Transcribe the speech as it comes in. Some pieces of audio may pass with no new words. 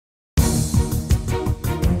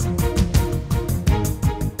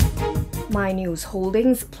MyNews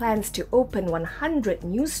Holdings plans to open 100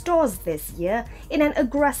 new stores this year in an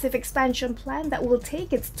aggressive expansion plan that will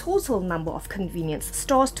take its total number of convenience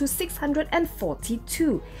stores to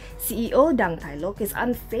 642. CEO Dang Tai Lok is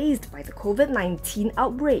unfazed by the COVID-19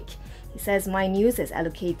 outbreak. He says MyNews is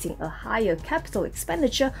allocating a higher capital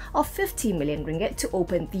expenditure of 50 million ringgit to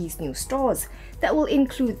open these new stores that will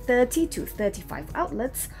include 30 to 35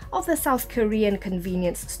 outlets of the South Korean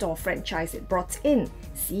convenience store franchise it brought in,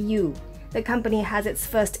 CU. The company has its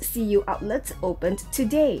first CU outlet opened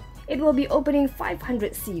today. It will be opening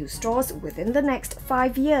 500 CU stores within the next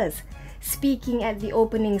 5 years. Speaking at the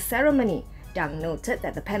opening ceremony, Dang noted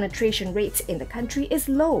that the penetration rate in the country is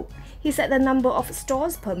low. He said the number of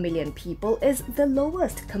stores per million people is the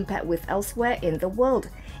lowest compared with elsewhere in the world,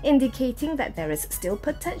 indicating that there is still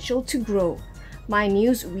potential to grow.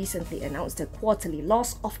 MyNews recently announced a quarterly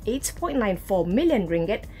loss of 8.94 million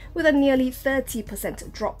ringgit with a nearly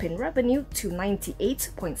 30% drop in revenue to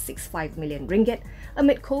 98.65 million ringgit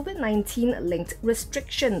amid COVID-19 linked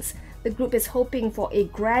restrictions. The group is hoping for a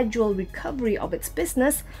gradual recovery of its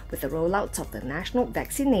business with the rollout of the national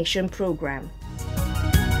vaccination program.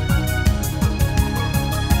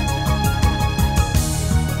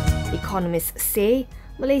 Economists say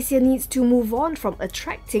Malaysia needs to move on from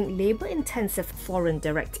attracting labour-intensive foreign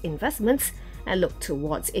direct investments and look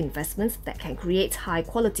towards investments that can create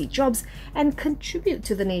high-quality jobs and contribute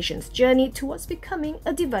to the nation's journey towards becoming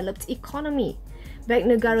a developed economy. Bank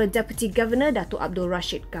Negara Deputy Governor Dato' Abdul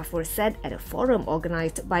Rashid Ghaffur said at a forum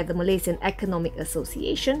organised by the Malaysian Economic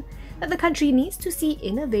Association that the country needs to see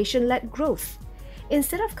innovation-led growth.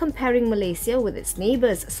 Instead of comparing Malaysia with its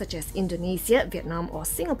neighbours such as Indonesia, Vietnam or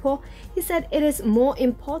Singapore, he said it is more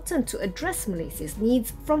important to address Malaysia's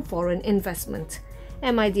needs from foreign investment.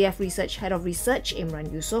 MIDF Research Head of Research Imran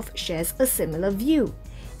Yusof shares a similar view,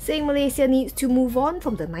 saying Malaysia needs to move on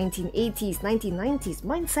from the 1980s, 1990s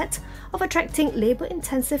mindset of attracting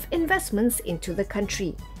labour-intensive investments into the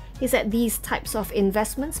country. He said these types of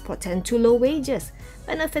investments portend to low wages,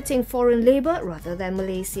 benefiting foreign labour rather than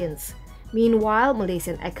Malaysians. Meanwhile,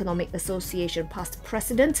 Malaysian Economic Association past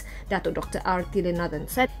president Dato' Dr. R. Thilinathan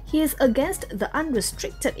said he is against the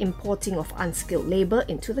unrestricted importing of unskilled labour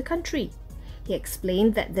into the country. He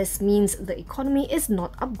explained that this means the economy is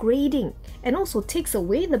not upgrading and also takes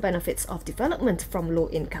away the benefits of development from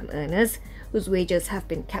low-income earners, whose wages have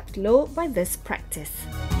been kept low by this practice.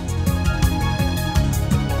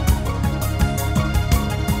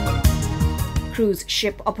 Cruise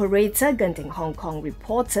ship operator Genting Hong Kong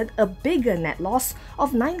reported a bigger net loss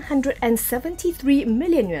of $973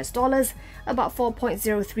 million, about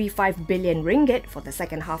 4.035 billion ringgit for the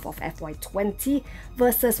second half of FY20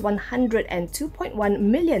 versus $102.1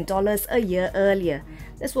 million a year earlier.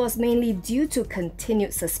 This was mainly due to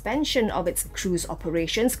continued suspension of its cruise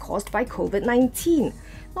operations caused by COVID-19,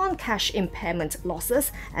 non-cash impairment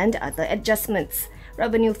losses and other adjustments.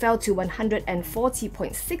 Revenue fell to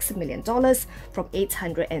 $140.6 million from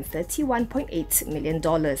 $831.8 million.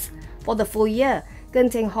 For the full year,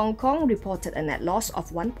 Genting Hong Kong reported a net loss of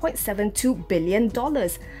 $1.72 billion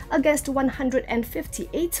against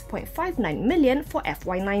 $158.59 million for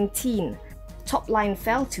FY19. Top line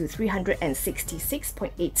fell to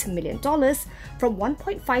 $366.8 million from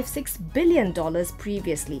 $1.56 billion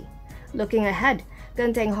previously. Looking ahead,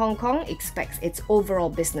 Genting Hong Kong expects its overall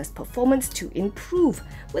business performance to improve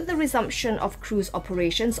with the resumption of cruise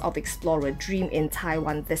operations of Explorer Dream in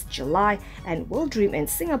Taiwan this July and World Dream in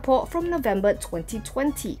Singapore from November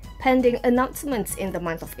 2020, pending announcements in the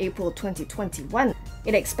month of April 2021.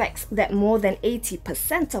 It expects that more than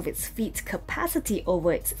 80% of its fleet capacity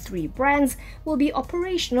over its 3 brands will be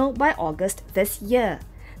operational by August this year.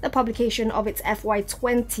 The publication of its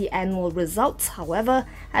FY20 annual results, however,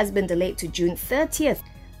 has been delayed to June 30th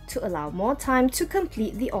to allow more time to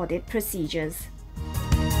complete the audit procedures.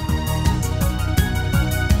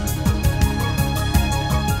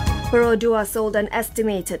 Perodua sold an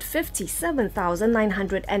estimated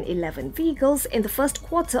 57,911 vehicles in the first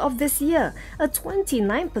quarter of this year, a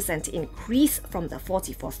 29% increase from the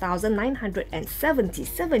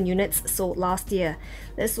 44,977 units sold last year.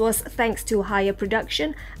 This was thanks to higher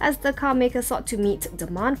production as the car maker sought to meet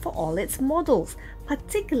demand for all its models,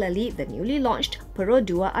 particularly the newly launched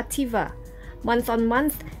Perodua Ativa.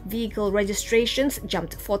 Month-on-month, vehicle registrations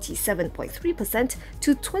jumped 47.3%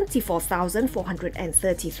 to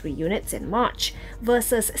 24,433 units in March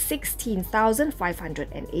versus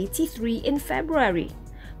 16,583 in February.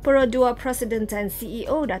 Perodua President and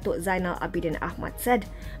CEO Datuk Zainal Abidin Ahmad said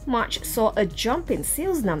March saw a jump in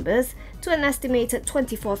sales numbers to an estimated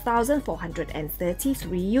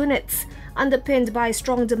 24,433 units, underpinned by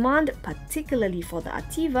strong demand, particularly for the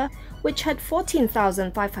Ativa, which had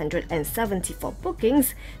 14,574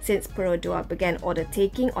 bookings since Perodua began order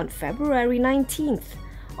taking on February 19th.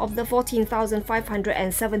 Of the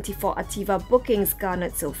 14,574 Ativa bookings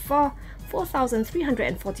garnered so far,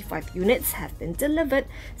 4,345 units have been delivered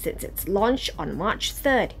since its launch on March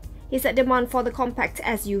 3rd. He said demand for the compact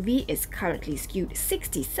SUV is currently skewed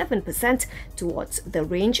 67% towards the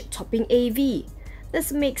range-topping AV.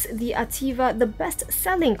 This makes the Ativa the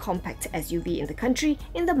best-selling compact SUV in the country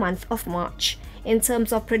in the month of March. In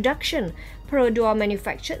terms of production, Perodua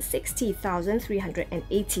manufactured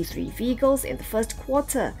 60,383 vehicles in the first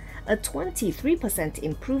quarter, a 23%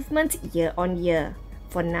 improvement year-on-year.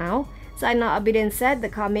 For now, Zainal Abidin said the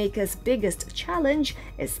carmaker's biggest challenge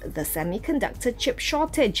is the semiconductor chip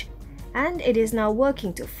shortage, and it is now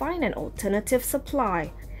working to find an alternative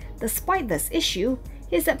supply. Despite this issue,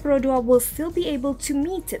 he said Perodua will still be able to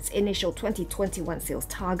meet its initial 2021 sales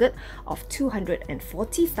target of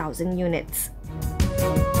 240,000 units.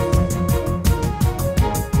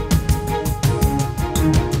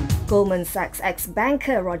 Goldman Sachs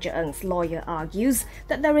ex-banker Roger Ng's lawyer argues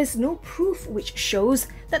that there is no proof which shows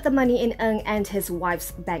that the money in Ng and his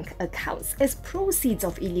wife's bank accounts is proceeds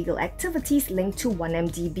of illegal activities linked to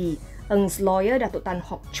 1MDB. Ng's lawyer Datuk Tan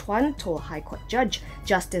Hock Chuan told High Court Judge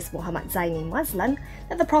Justice Muhammad Zaini Mazlan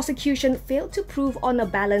that the prosecution failed to prove on a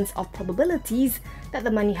balance of probabilities that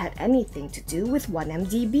the money had anything to do with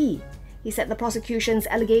 1MDB. He said the prosecution's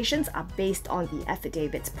allegations are based on the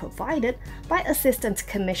affidavits provided by Assistant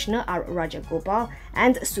Commissioner R. Rajagopal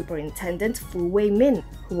and Superintendent Fu Wei Min,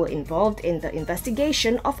 who were involved in the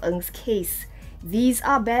investigation of Ng's case. These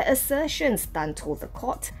are bare assertions, Tan told the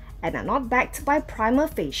court, and are not backed by prima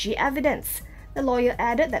facie evidence. The lawyer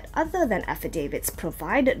added that other than affidavits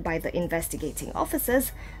provided by the investigating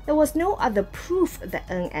officers, there was no other proof that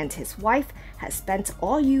Ng and his wife had spent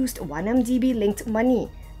or used 1MDB-linked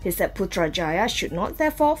money. He said Putrajaya should not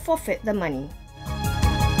therefore forfeit the money.